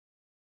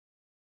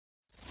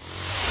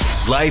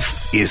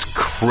Life is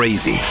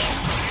crazy.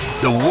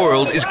 The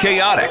world is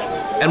chaotic.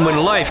 And when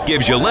life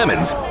gives you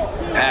lemons,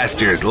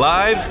 Pastors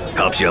Live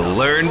helps you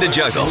learn to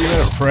juggle.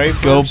 Pray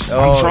first.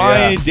 I'm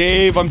trying,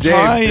 Dave. I'm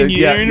trying.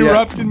 You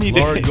interrupted me,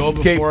 Dave. Lord, go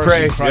before us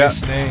in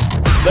Christ's name.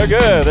 They're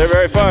good. They're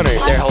very funny.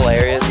 They're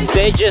hilarious.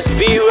 They just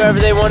be whoever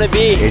they want to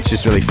be. It's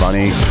just really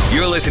funny.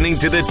 You're listening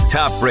to the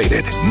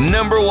top-rated,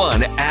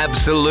 #1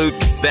 absolute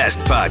best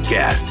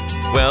podcast.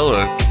 Well,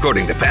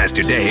 according to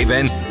Pastor Dave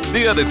and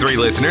the other 3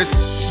 listeners,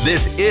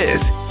 this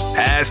is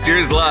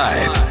Pastors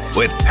Live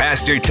with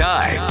Pastor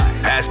Ty,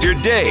 Pastor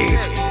Dave,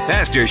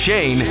 Pastor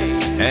Shane,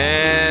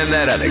 and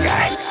that other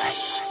guy.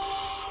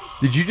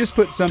 Did you just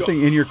put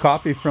something in your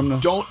coffee from the...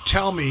 Don't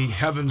tell me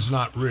heaven's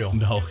not real.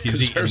 No,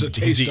 he's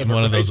eating eating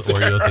one of those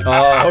Oreo things.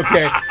 Oh,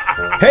 okay.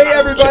 Hey,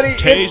 everybody,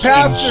 it's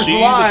Pastors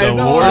Live.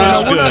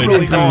 We're not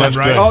really going,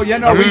 right? Oh, yeah,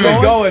 no, we've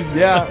been going.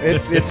 Yeah,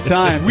 it's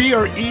time. We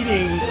are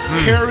eating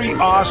Carrie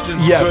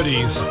Austin's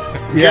goodies.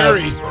 Yes.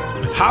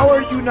 Gary, how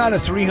are you not a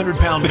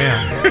 300-pound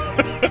man?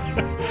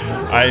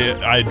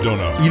 I don't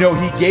know. You know,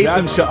 he gave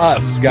them to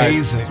us,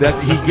 amazing. guys.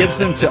 He gives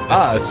them to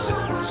us,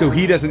 so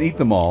he doesn't eat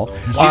them all.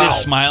 You see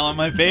this smile on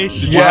my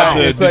face? Did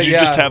you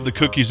just have the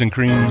cookies and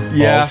cream balls?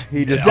 Yeah,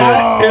 he just did.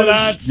 Oh,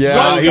 that's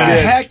what the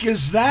heck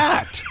is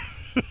that?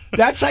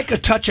 That's like a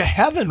touch of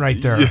heaven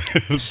right there.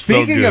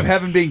 Speaking of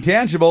heaven being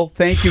tangible,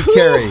 thank you,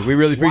 Carrie. We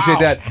really appreciate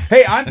that.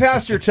 Hey, I'm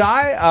Pastor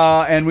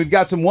Ty, and we've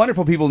got some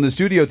wonderful people in the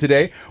studio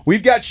today.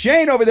 We've got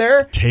Shane over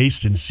there.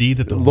 Taste and see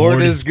that the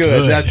Lord is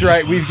good. That's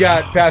right. We've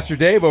got Pastor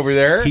Dave over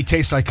there. He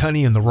tastes like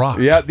honey in the rock.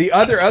 Yeah, the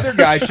other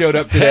guy showed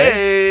up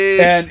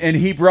today, and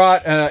he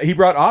brought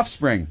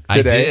offspring today.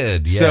 I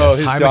did. Yes. So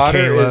his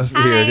daughter Michaela. is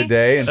here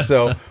today, and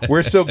so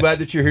we're so glad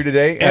that you're here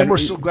today. And we're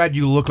so glad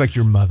you look like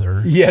your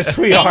mother. Yes,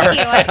 we are. Thank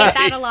you. I get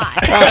that a lot.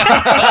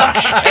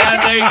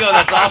 And there you go.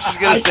 That's all she's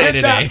going to say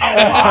today.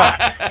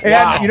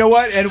 And you know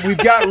what? And we've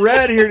got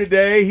Red here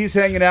today. He's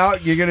hanging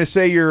out. You're going to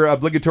say your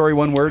obligatory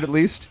one word at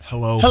least?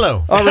 Hello.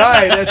 All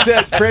right. That's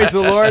it. Praise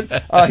the Lord.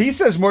 He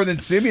says more than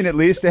Simeon at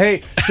least.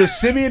 Hey, so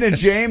Simeon and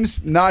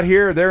James not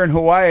here. They're in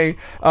Hawaii.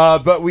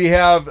 But we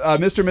have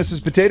Mr. and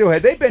Mrs. Potato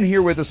Head. They've been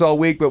here with us all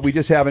week, but we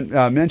just haven't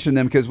mentioned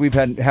them because we've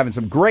been having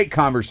some great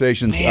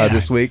conversations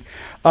this week.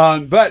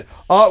 But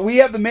we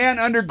have the man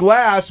under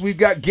glass. We've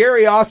got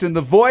Gary Austin,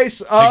 the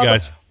voice of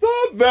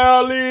the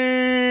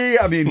Valley.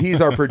 I mean, he's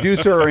our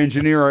producer, our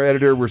engineer, our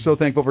editor. We're so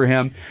thankful for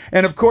him.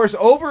 And of course,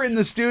 over in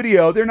the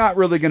studio, they're not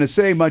really going to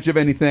say much of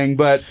anything,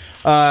 but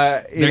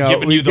they're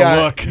giving you the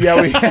look.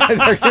 Yeah,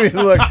 they're giving you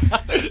the look.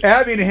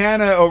 Abby and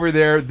Hannah over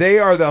there, they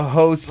are the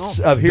hosts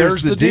of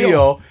Here's the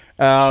Deal.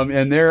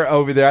 And they're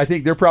over there. I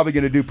think they're probably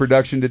going to do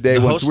production today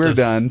once we're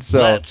done. So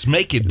Let's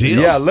Make a Deal.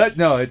 Yeah,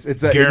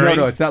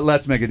 it's not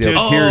Let's Make a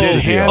Deal.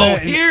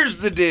 Here's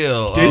the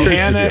deal. Did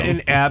Hannah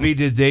and Abby,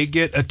 did they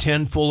get a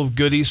tin full of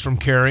goodies from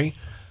Carrie?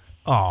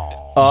 Dude.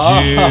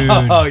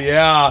 Oh,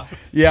 yeah.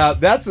 Yeah,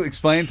 that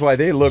explains why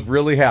they look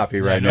really happy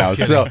right now.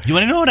 So, You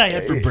want to know what I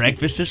had for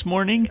breakfast this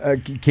morning?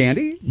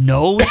 Candy?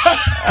 No,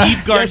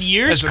 Steve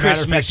Garnier's as a matter of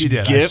fact, Christmas you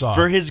did. I gift saw.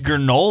 for his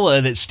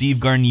granola that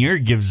Steve Garnier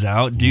gives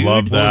out, dude.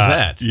 Love that. What was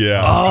that?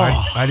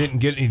 Yeah. I didn't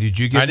get any. Did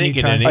you get any? I didn't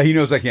get any. He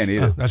knows I can't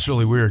eat it. That's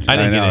really weird. I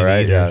didn't get any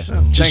right? either. Yeah.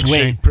 Just Thanks, wait.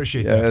 Shane.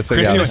 Appreciate that.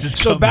 Christmas is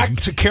So coming. back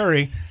to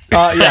Carrie.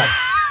 Yeah.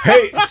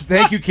 Hey,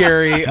 thank you,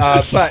 Carrie.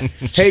 But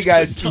hey,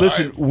 guys,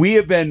 listen.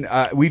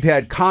 We've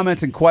had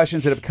comments and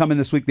questions that have come in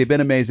this week. They've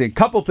been amazing.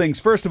 Couple things.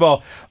 First of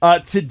all,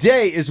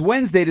 today is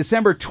Wednesday,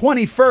 December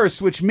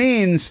 21st, which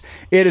means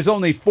it is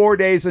only 4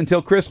 days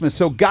until Christmas.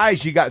 So,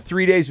 guys, you got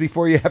 3 days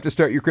before you have to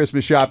start your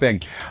Christmas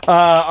shopping.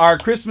 Our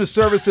Christmas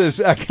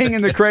services, King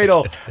in the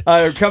Cradle,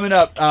 are coming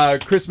up.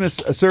 Christmas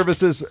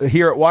services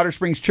here at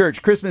Watersprings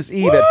Church. Christmas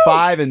Eve at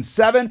 5 and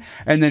 7,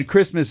 and then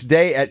Christmas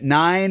Day at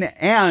 9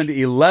 and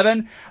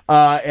 11.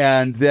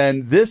 And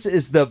then this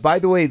is by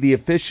the way,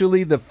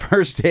 officially the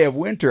first day of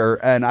winter.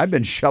 And I've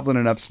been shoveling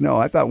enough snow.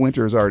 I thought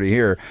winter was already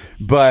here.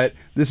 But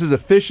this is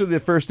officially the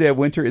first day of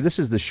winter. This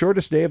is the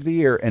shortest day of the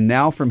year. And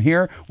now from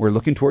here, we're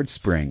looking towards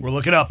spring. We're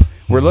looking up.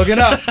 We're looking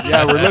up.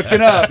 Yeah, we're looking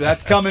up.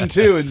 That's coming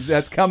too. And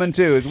that's coming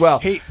too as well.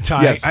 Hey,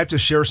 Ty, yes. I have to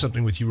share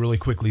something with you really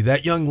quickly.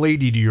 That young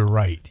lady to your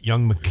right,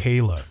 young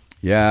Michaela.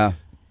 Yeah.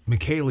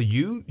 Michaela,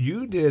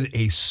 you did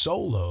a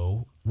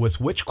solo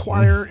with which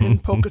choir in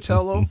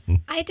Pocatello?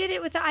 I did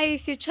it with the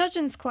ISU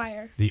Children's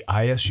Choir. The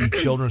ISU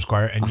Children's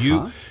Choir. And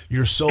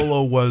your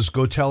solo was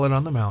Go Tell It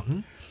on the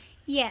Mountain.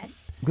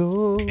 Yes.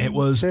 It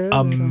was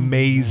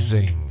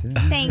amazing.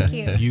 Thank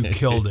you. You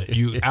killed it.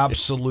 You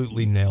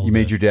absolutely nailed it. You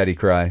made your daddy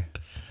cry.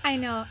 I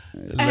know.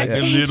 Like a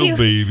Thank little you.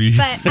 baby.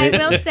 But I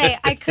will say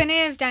I couldn't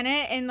have done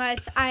it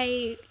unless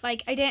I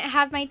didn't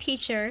have my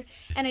teacher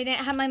and I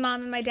didn't have my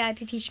mom and my dad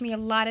to teach me a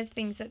lot of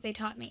things that they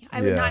taught me.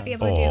 I would not be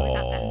able to do it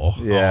without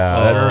them.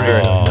 Yeah, that's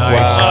very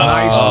nice.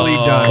 Nicely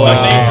done.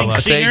 Amazing Wow.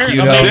 singer. Thank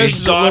you. Amazing This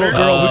is a little daughter.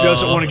 girl who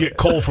doesn't want to get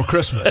coal for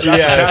Christmas.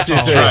 Yeah, That's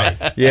all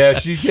right. Yeah,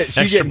 she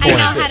getting I points.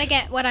 know how to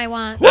get what I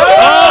want.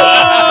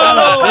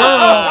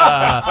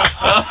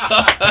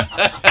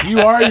 You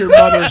are your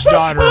mother's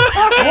daughter.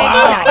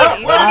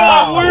 Exactly. Wow.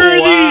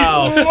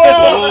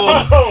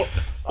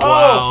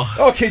 Oh,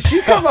 oh, can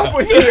she come up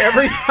with you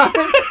every time?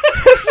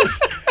 This is,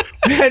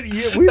 man,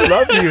 we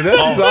love you. This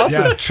is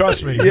awesome. Yeah,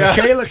 trust me. Yeah.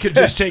 Michaela could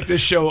just take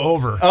this show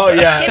over. Oh,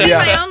 yeah. Give me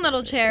my own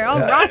little chair. I'll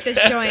rock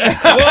this joint.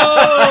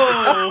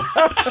 Whoa!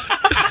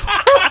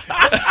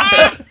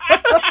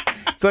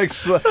 It's like,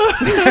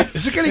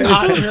 Is it getting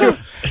hot in here?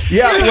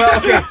 yeah, well,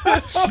 okay.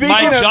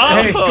 Speaking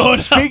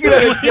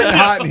of it's getting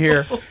hot in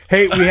here,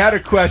 hey, we had a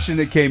question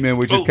that came in,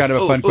 which is kind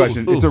of a fun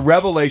question. It's a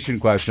revelation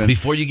question.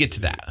 Before you get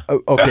to that,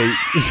 okay.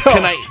 So,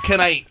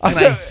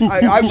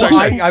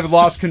 I've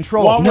lost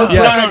control. While we're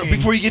bragging.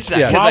 Before you get to that,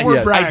 Yeah. because While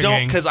we're I bragging.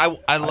 don't, because I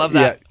love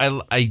that. Yeah.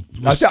 I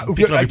was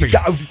thinking of your picture.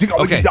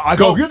 Okay,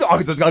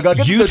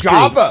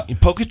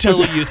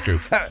 Pocatello Youth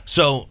Group.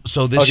 So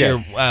this year,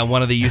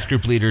 one of the youth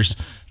group leaders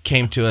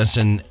came to us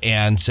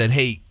and said,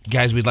 "Hey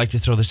guys, we'd like to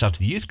throw this out to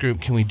the youth group.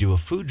 Can we do a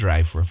food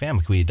drive for a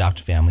family? Can we adopt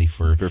a family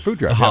for a food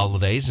drive, the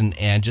holidays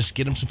and just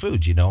get them some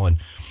food, you know?"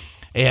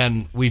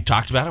 And we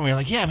talked about it. And we were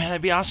like, "Yeah, man,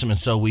 that'd be awesome." And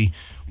so we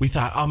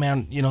thought, "Oh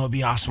man, you know, it'd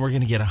be awesome. We're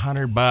gonna get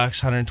 $100,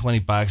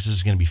 $120. This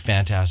is gonna be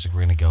fantastic. We're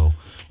gonna go,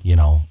 you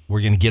know,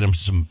 we're gonna get them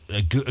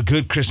a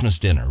good Christmas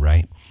dinner,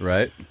 right?"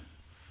 Right.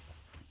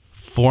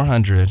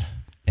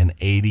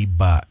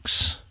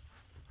 $480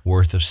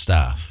 worth of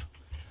stuff,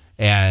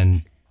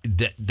 and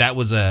that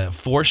was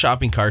 4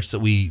 shopping carts that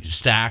we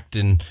stacked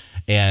and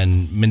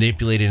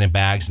manipulated in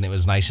bags, and it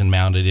was nice and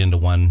mounted into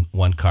one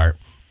cart.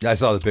 I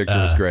saw the picture. It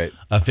was great.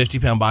 A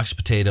 50-pound box of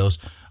potatoes,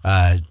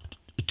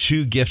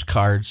 2 gift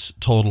cards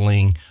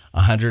totaling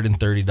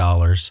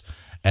 $130,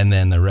 and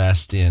then the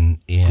rest in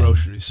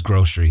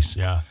groceries.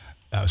 Yeah,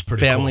 that was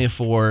pretty Family cool. of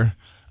 4.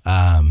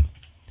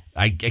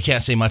 I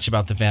can't say much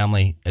about the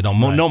family. I don't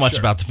know much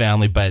about the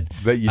family, but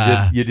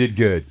you did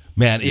good.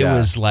 Man, it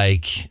was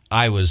like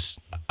I was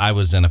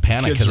in a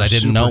panic because I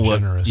didn't know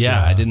what.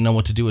 I didn't know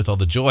what to do with all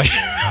the joy.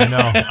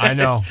 I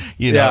know.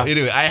 You know.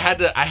 Anyway, I had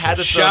to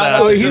throw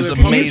that out.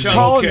 He's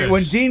calling me.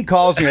 When Dean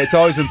calls me, it's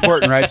always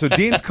important, right? So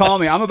Dean's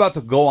calling me. I'm about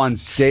to go on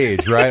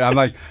stage, right? I'm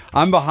like,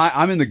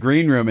 I'm in the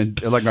green room, and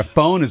like my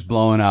phone is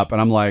blowing up, and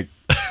I'm like,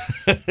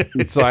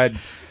 so I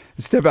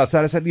step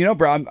outside. I said, "You know,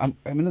 bro, I'm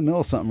in the middle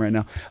of something right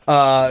now."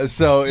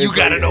 So you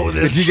got to know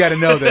this. You got to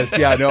know this.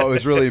 Yeah, no, it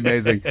was really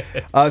amazing.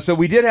 So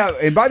we did have,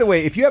 and by the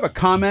way, if you have a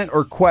comment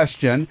or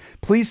question,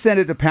 please send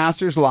it to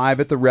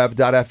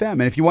pastorslive@therev.fm.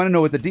 And if you want to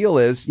know what the deal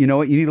is, you know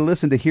what, you need to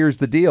listen to Here's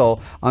the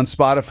Deal on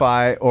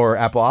Spotify or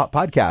Apple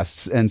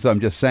Podcasts. And so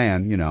I'm just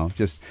saying, you know,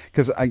 just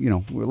because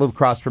we're a little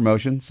cross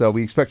promotion, so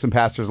we expect some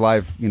Pastors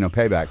Live,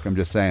 payback. I'm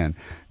just saying,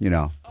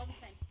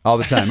 All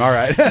the time. All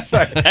right.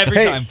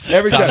 Every time.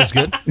 That's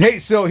good. Hey,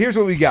 so here's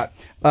what we got.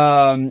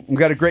 We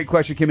got a great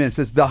question came in. It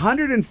says the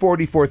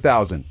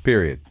 144,000,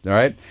 period. All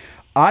right.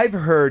 I've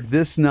heard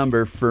this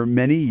number for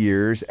many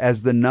years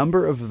as the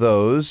number of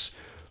those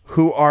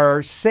who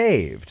are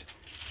saved.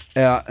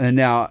 And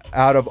now,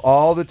 out of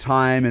all the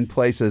time and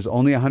places,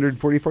 only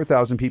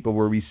 144,000 people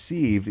will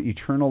receive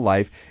eternal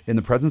life in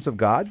the presence of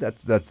God.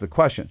 That's the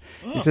question.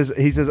 Oh.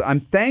 He says, I'm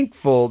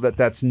thankful that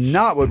that's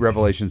not what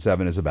Revelation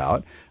 7 is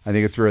about. I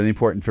think it's really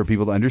important for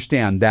people to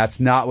understand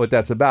that's not what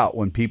that's about.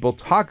 When people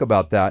talk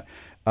about that,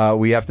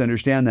 we have to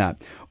understand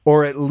that,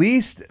 or at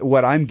least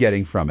what I'm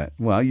getting from it.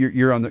 Well,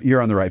 you're on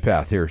the right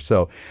path here.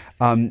 So,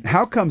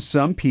 how come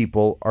some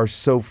people are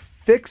so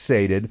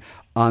fixated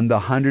on the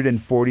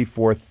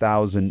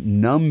 144,000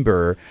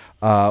 number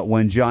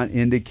when John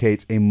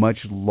indicates a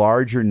much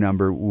larger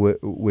number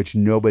which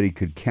nobody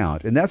could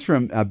count? And that's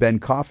from Ben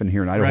Coffin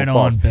here in Idaho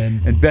Falls. On,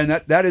 Ben. And Ben,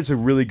 that is a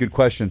really good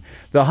question.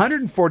 The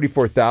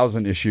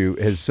 144,000 issue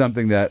is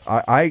something that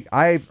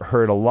I've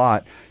heard a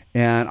lot,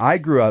 and I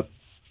grew up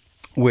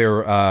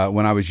where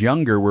when I was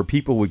younger, where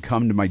people would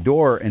come to my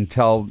door and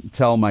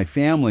tell my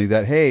family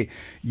that, hey,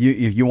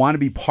 if you want to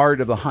be part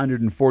of the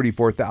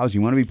 144,000,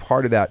 you want to be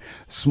part of that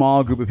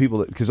small group of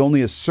people, because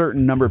only a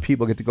certain number of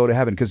people get to go to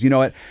heaven. Because you know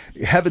what,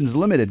 heaven's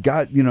limited.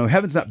 God,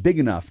 heaven's not big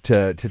enough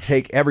to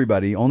take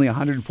everybody. Only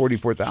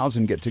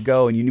 144,000 get to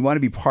go, and you want to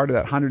be part of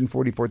that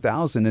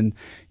 144,000. And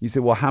you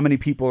say, well, how many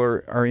people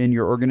are in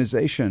your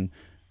organization?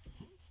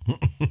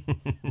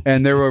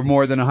 And there were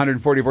more than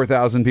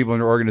 144,000 people in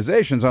your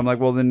organization. So I'm like,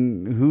 well,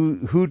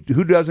 then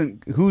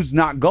who's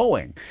not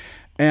going?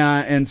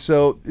 And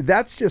so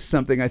that's just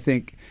something I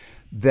think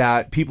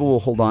that people will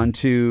hold on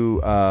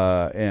to,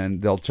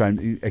 and they'll try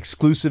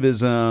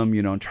exclusivism,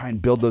 and try and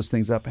build those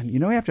things up. And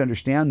you have to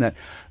understand that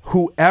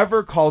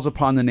whoever calls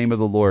upon the name of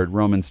the Lord,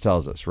 Romans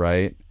tells us,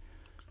 right,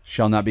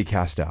 shall not be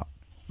cast out.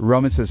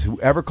 Romans says,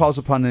 whoever calls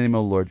upon the name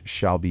of the Lord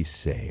shall be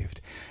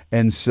saved.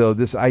 And so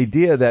this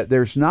idea that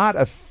there's not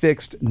a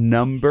fixed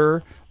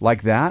number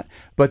like that,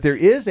 but there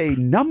is a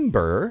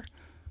number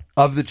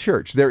of the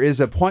church. There is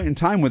a point in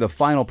time where the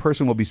final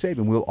person will be saved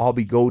and we'll all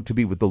go to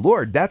be with the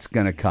Lord. That's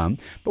going to come,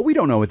 but we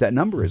don't know what that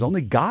number is. Only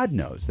God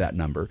knows that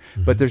number,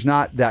 but there's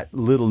not that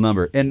little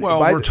number. And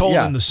we're told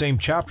in the same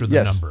chapter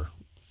the number.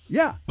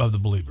 Yeah, of the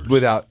believers,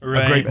 without a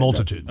great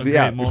multitude. A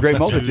great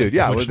multitude.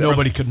 Yeah, which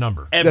nobody could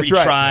number. Every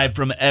tribe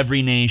from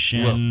every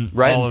nation,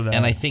 right? All of that.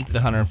 And I think the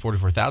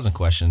 144,000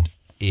 question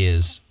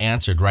is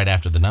answered right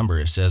after the number.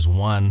 It says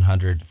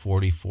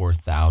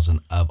 144,000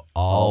 of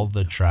all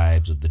the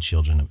tribes of the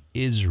children of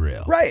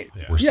Israel. Right.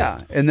 Were Yeah.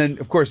 saved. And then,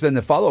 of course,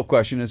 the follow-up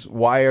question is,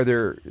 why are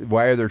there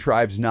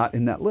tribes not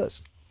in that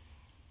list?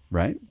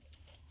 Right?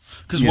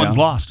 Because one's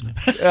lost.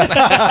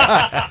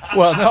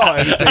 Well, no,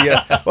 I mean, so,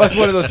 yeah, well, that's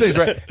one of those things,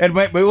 right? And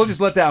we'll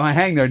just let that one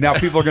hang there. Now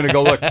people are going to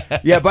go look.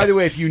 Yeah, by the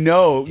way, if you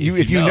know,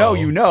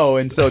 you know,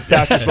 and so it's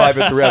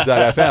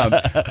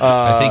pastors5@therev.fm.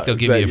 I think they'll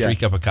give you a free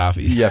cup of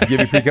coffee. Yeah, give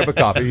you a free cup of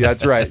coffee.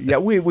 That's right. Yeah,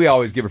 we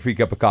always give a free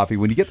cup of coffee.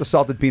 When you get the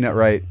salted peanut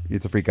right,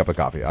 it's a free cup of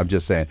coffee. I'm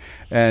just saying.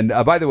 And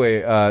by the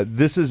way,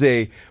 this is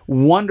a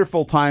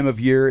wonderful time of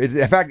year.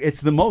 In fact,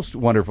 it's the most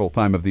wonderful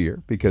time of the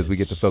year because we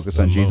get to focus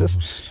on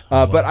Jesus.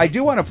 But I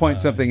do want to point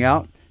something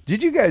out.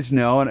 Did you guys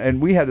know,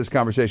 and we had this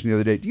conversation the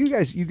other day, you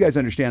guys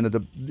understand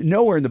that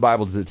nowhere in the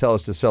Bible does it tell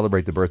us to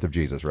celebrate the birth of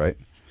Jesus, right?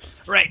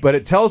 Right. But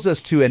it tells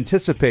us to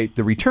anticipate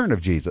the return of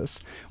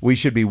Jesus. We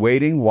should be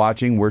waiting,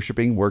 watching,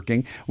 worshiping,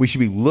 working. We should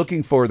be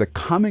looking for the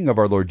coming of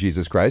our Lord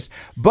Jesus Christ.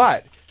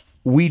 But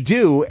we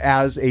do,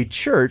 as a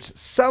church,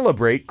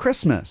 celebrate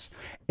Christmas.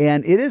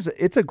 And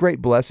it's a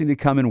great blessing to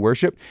come and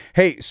worship.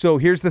 Hey, so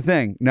here's the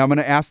thing. Now I'm going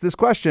to ask this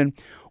question.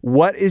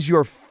 What is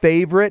your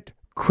favorite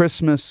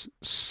Christmas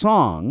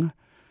song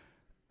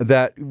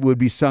that would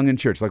be sung in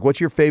church? Like, what's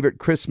your favorite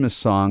Christmas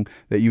song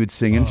that you would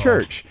sing in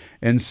church?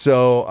 And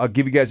so I'll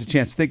give you guys a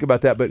chance to think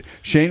about that. But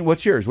Shane,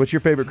 what's yours? What's your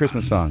favorite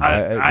Christmas song?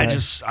 I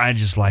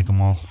just like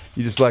them all.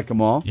 You just like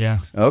them all? Yeah.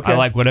 Okay. I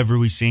like whatever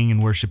we sing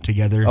and worship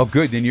together. Oh,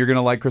 good. Then you're going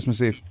to like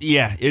Christmas Eve.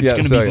 Yeah, it's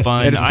going to be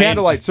fun. And it's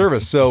candlelight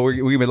service, so we're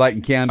going to be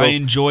lighting candles. I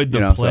enjoyed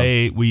the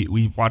play. So.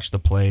 We watched the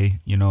play,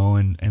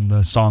 and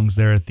the songs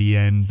there at the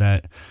end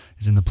that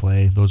is in the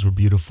play. Those were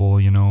beautiful,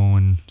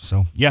 and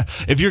so, yeah.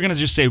 If you're going to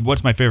just say,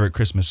 what's my favorite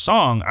Christmas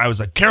song? I was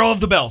like, Carol of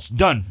the Bells.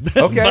 Done.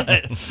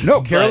 Okay.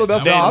 Carol of the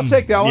Bells. I'll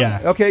take that one. Yeah.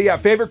 Okay, yeah.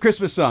 Favorite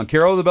Christmas song.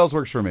 Carol of the Bells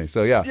works for me,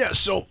 so yeah. Yeah,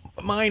 so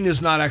mine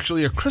is not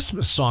actually a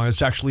Christmas song.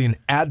 It's actually an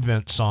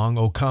Advent song,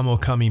 O Come,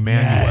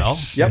 Emmanuel.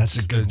 Yes. Yep.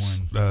 That's a good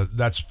one.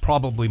 That's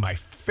probably my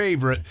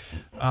favorite.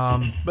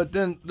 But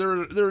then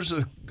there's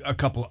a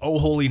couple. Oh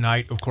Holy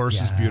Night, of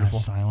course, is beautiful.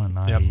 Silent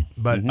Night. Yep.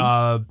 But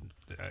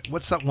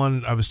what's that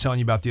one I was telling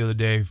you about the other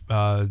day?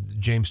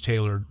 James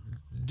Taylor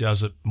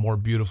does it more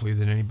beautifully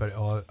than anybody.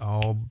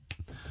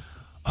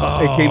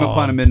 It came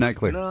upon a midnight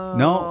clear.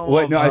 No,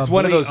 wait, no. It's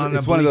one of those.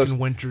 It's one of those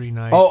wintry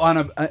night. Oh,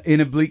 in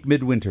a bleak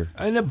midwinter.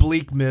 In a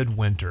bleak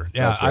midwinter.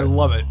 Yeah, right. I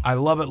love it. I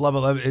love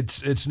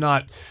it. It's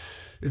not.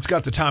 It's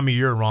got the time of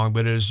year wrong,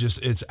 but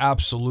it's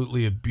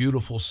absolutely a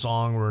beautiful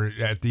song. Where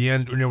at the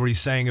end, where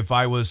he's saying, if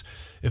I was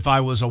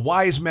a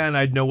wise man,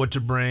 I'd know what to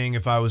bring.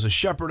 If I was a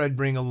shepherd, I'd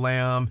bring a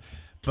lamb.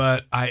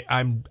 But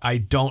I'm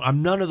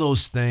none of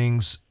those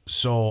things.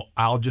 So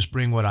I'll just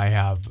bring what I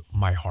have,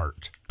 my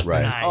heart.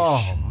 Right. Nice.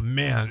 Oh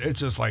man, it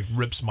just like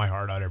rips my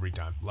heart out every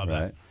time. Love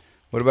that.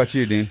 What about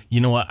you, Dean? You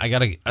know what? I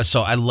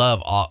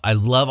love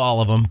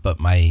all of them, but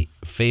my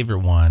favorite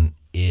one,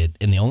 and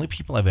the only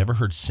people I've ever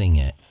heard sing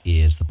it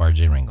is the Bar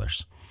J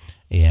Wranglers.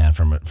 And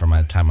from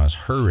my time I was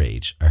her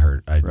age,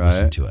 I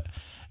listened to it.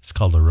 It's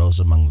called A Rose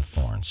Among the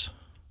Thorns.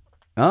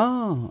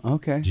 Oh,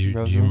 okay. Do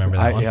you remember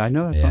that one? Yeah, I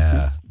know that song.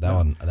 Yeah, that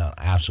one I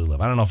absolutely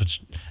love. I don't know if it's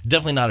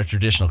definitely not a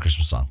traditional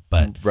Christmas song,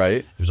 but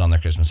it was on their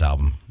Christmas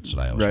album. That's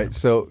what I always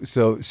remember.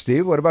 So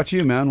Steve, what about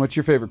you, man? What's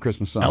your favorite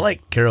Christmas song? I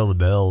like Carol of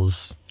the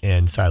Bells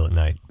and Silent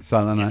Night.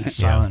 Silent Night.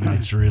 Silent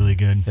Night's really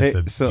good. Hey,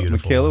 so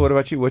Michaela, what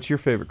about you? What's your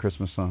favorite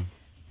Christmas song?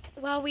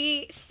 Well,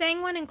 we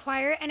sang one in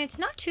choir, and it's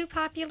not too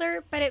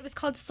popular, but it was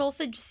called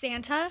Solfege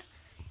Santa.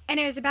 And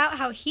it was about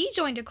how he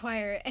joined a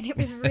choir, and it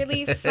was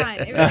really fun.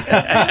 It was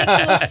a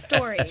really cool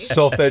story.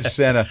 Solfege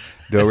Santa.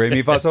 Do, re,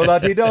 mi, fa, sol, la,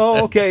 ti, do.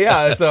 Okay,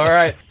 yeah, that's all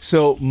right.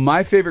 So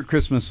my favorite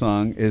Christmas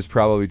song is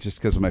probably just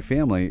because of my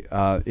family.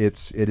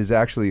 It is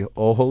actually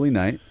O Holy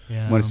Night,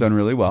 when it's done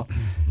really well.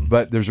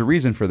 But there's a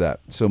reason for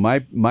that. So my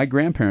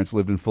grandparents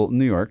lived in Fulton,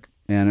 New York.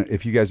 And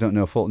if you guys don't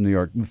know Fulton, New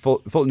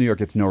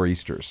York, it's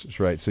nor'easters,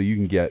 right? So you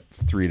can get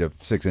 3 to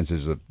 6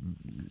 inches of,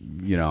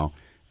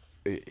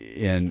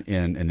 in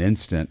an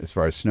instant as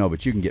far as snow,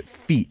 but you can get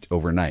feet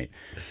overnight.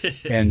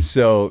 And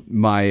so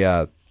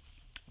my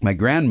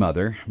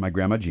grandmother, my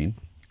Grandma Jean,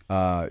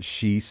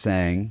 she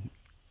sang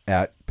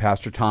at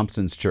Pastor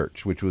Thompson's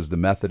church, which was the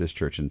Methodist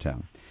church in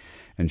town.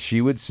 And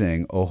she would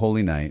sing O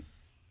Holy Night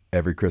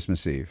every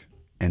Christmas Eve.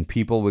 And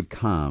people would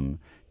come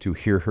to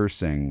hear her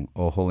sing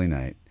O Holy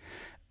Night.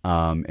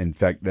 In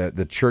fact,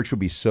 the church would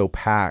be so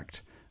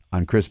packed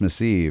on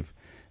Christmas Eve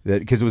that,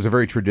 because it was a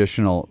very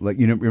traditional,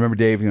 remember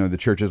Dave, the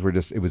churches were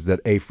it was that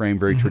A-frame,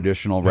 very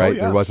traditional, right?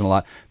 There wasn't a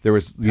lot. There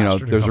was,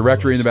 there's a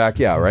rectory in the back,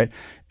 right?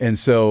 And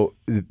so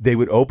they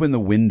would open the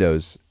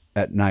windows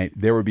at night.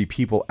 There would be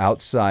people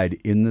outside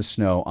in the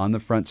snow on the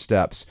front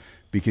steps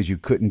because you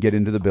couldn't get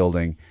into the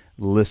building,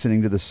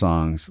 listening to the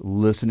songs,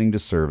 listening to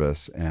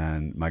service,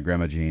 and my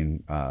Grandma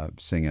Jean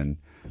singing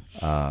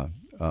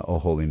O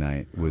Holy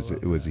Night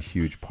was a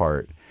huge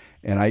part.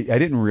 And I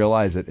didn't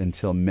realize it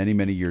until many,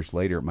 many years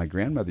later. My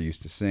grandmother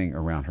used to sing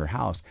around her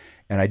house,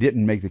 and I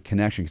didn't make the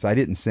connection because I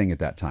didn't sing at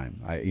that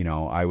time. I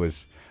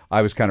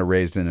I was kind of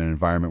raised in an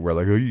environment where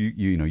like, oh,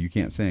 you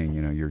can't sing,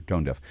 you're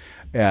tone deaf.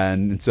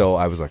 And so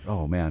I was like,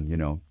 oh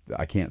man,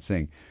 I can't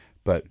sing.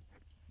 But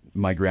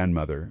my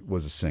grandmother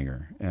was a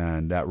singer,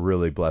 and that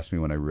really blessed me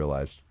when I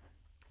realized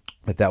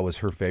that was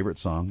her favorite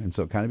song. And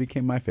so it kind of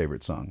became my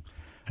favorite song.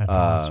 That's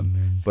awesome,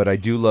 man. But I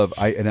do love,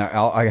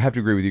 I have to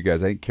agree with you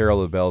guys. I think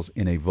Carol of the Bells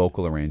in a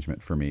vocal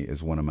arrangement for me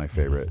is one of my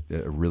favorite.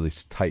 A really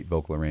tight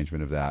vocal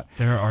arrangement of that.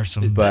 There are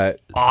some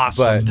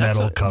awesome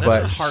metal covers.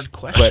 That's a hard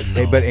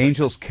question. But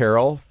Angel's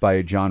Carol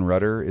by John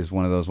Rutter is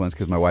one of those ones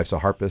because my wife's a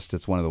harpist.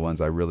 It's one of the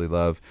ones I really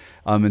love.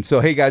 And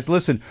so, hey guys,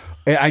 listen.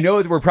 I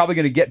know we're probably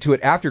going to get to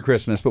it after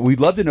Christmas, but we'd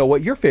love to know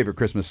what your favorite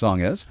Christmas song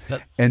is.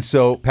 And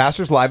so,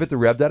 Pastors Live at the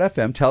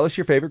Rev.fm, tell us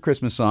your favorite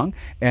Christmas song,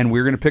 and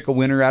we're going to pick a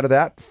winner out of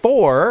that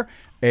for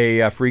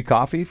a free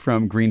coffee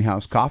from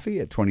Greenhouse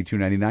Coffee at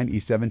 2299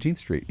 East 17th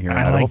Street here in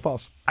Idaho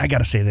Falls. I got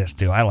to say this,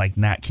 too. I like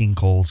Nat King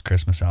Cole's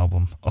Christmas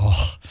album.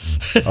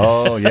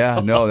 Oh, yeah.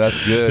 No,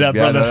 that's good.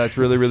 That's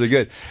really, really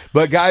good.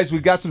 But, guys,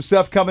 we've got some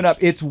stuff coming up.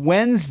 It's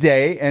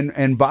Wednesday,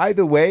 and by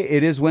the way,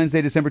 it is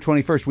Wednesday, December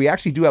 21st. We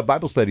actually do have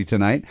Bible study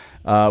tonight.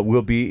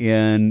 We'll be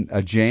in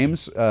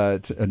James.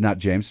 Not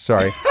James,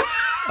 sorry.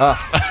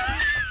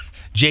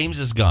 James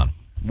is gone.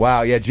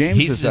 Wow, yeah, James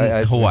He's is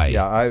in Hawaii.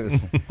 Yeah, I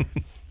was...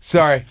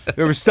 Sorry,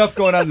 there was stuff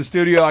going on in the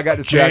studio. I got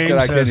distracted.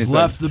 James has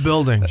left the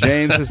building.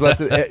 James has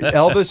left.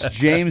 Elvis,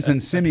 James,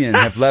 and Simeon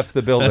have left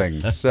the building.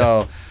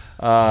 So,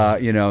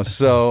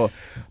 so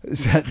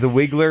the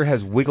Wiggler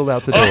has wiggled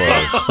out the door.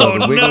 So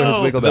the Wiggler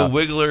has wiggled out. The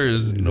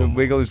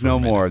Wiggler is no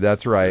more.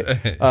 That's right.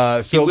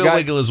 So he will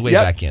wiggle his way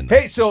back in.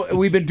 Hey, so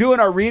we've been doing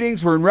our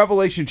readings. We're in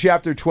Revelation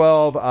chapter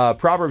 12,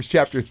 Proverbs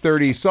chapter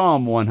 30,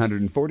 Psalm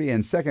 140,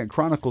 and 2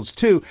 Chronicles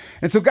 2.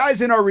 And so,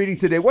 guys, in our reading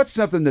today, what's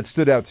something that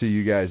stood out to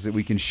you guys that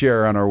we can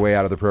share on our way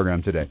out of the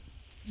program today?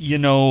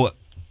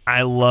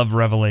 I love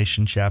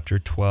Revelation chapter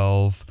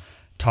 12,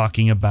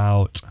 talking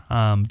about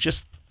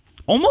just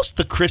almost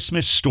the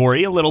Christmas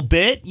story a little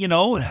bit,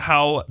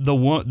 how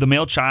the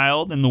male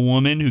child and the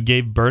woman who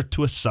gave birth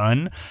to a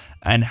son,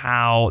 and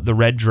how the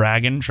red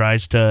dragon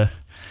tries to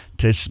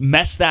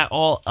mess that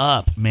all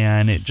up,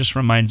 man. It just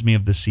reminds me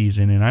of the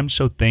season, and I'm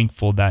so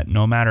thankful that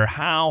no matter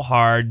how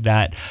hard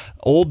that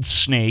old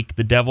snake,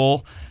 the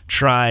devil,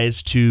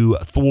 tries to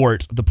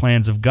thwart the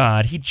plans of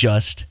God, he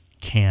just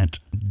can't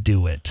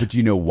do it. But do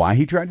you know why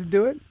he tried to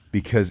do it?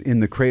 Because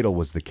in the cradle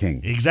was the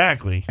king.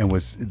 Exactly. And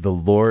was the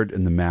Lord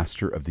and the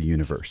master of the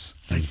universe.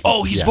 It's like,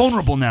 he's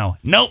vulnerable now.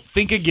 Nope,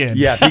 think again.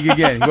 Yeah, think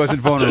again. He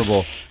wasn't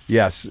vulnerable.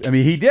 Yes. I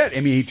mean, he did.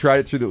 I mean, he tried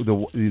it through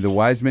the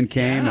wise men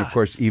came, and of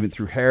course, even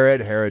through Herod.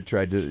 Herod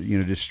tried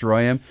to,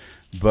 destroy him.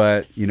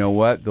 But you know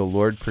what? The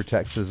Lord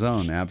protects his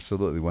own.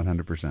 Absolutely,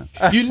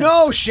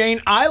 100%.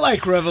 Shane, I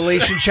like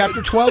Revelation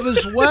chapter 12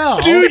 as well.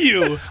 Do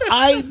you?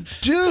 I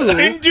do.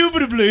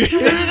 Indubitably.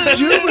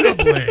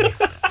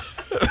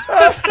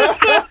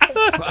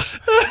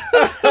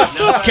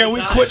 Can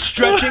we quit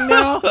stretching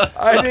now?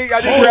 I think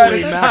we're out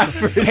of time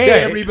for today. Hey,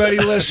 everybody,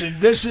 listen.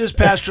 This is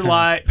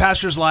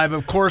Pastors Live.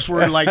 Of course,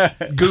 we're like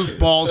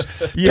goofballs.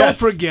 Yes. Don't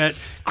forget,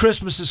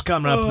 Christmas is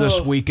coming up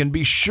this week, and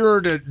be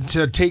sure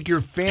to take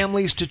your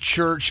families to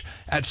church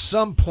at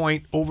some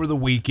point over the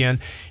weekend.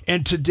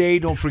 And today,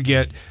 don't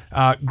forget,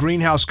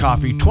 Greenhouse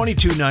Coffee,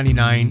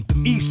 2299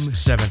 East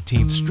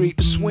 17th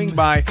Street. Swing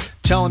by.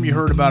 Tell them you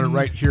heard about it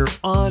right here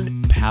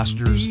on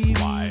Pastors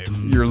Live.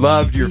 You're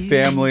loved, your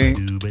family,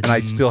 and I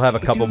still have a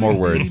couple more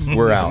words.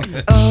 We're out.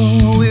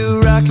 Oh, we're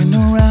rocking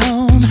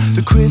around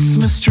the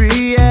Christmas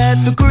tree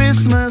at the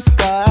Christmas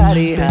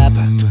party hop.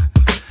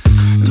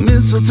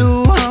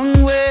 Mistletoe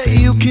hung where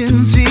you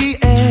can see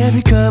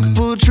every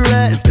couple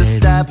tries to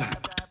stop.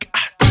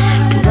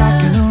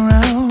 Rocking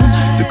around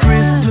the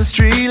Christmas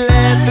tree,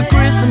 let the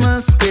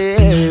Christmas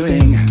spirit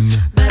ring.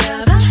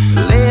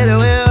 Later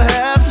we'll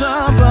have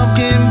some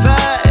pumpkin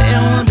pie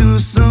and we'll do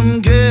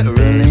some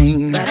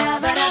caroling.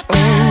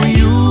 Oh,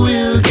 you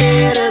will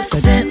get a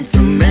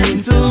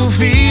sentimental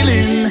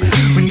feeling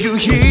when you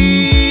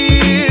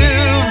hear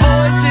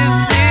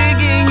voices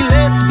singing,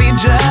 let's be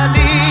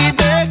jolly.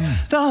 Deck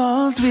the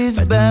halls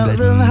with boughs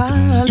of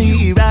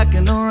holly,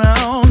 rocking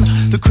around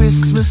the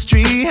Christmas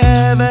tree.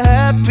 Have a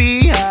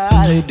happy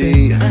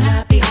holiday.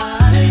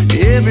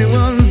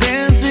 Everyone's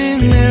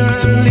dancing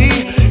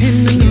merrily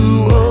in the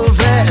new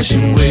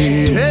old-fashioned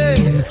way. Hey.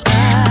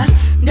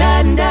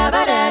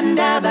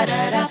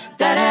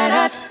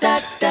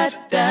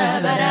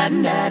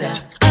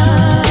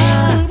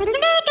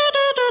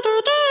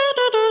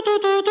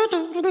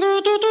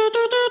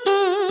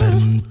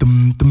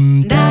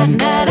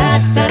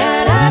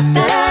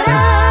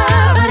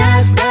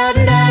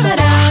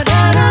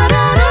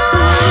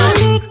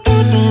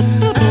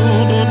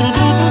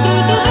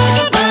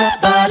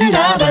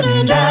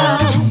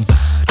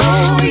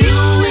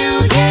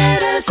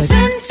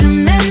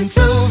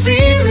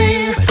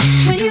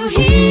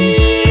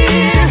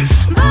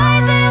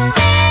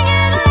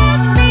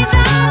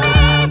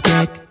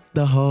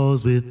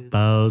 With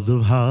boughs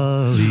of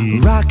holly,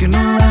 rocking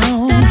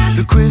around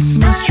the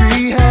Christmas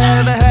tree.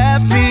 Have a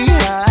happy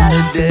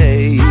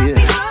holiday.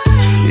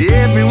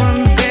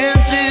 Everyone's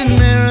dancing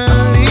there.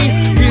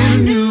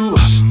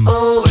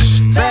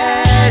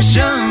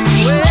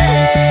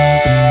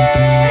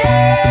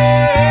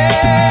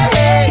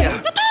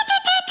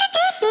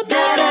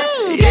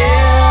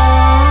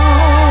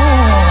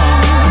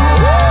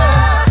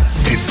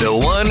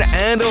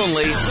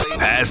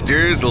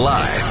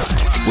 Pastors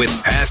Live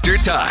with Pastor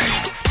Ty,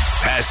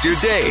 Pastor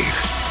Dave,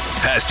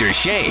 Pastor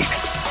Shane,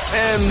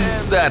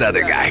 and that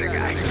other guy.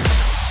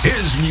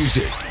 His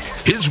music,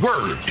 his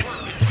word,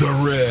 The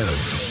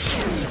Rev.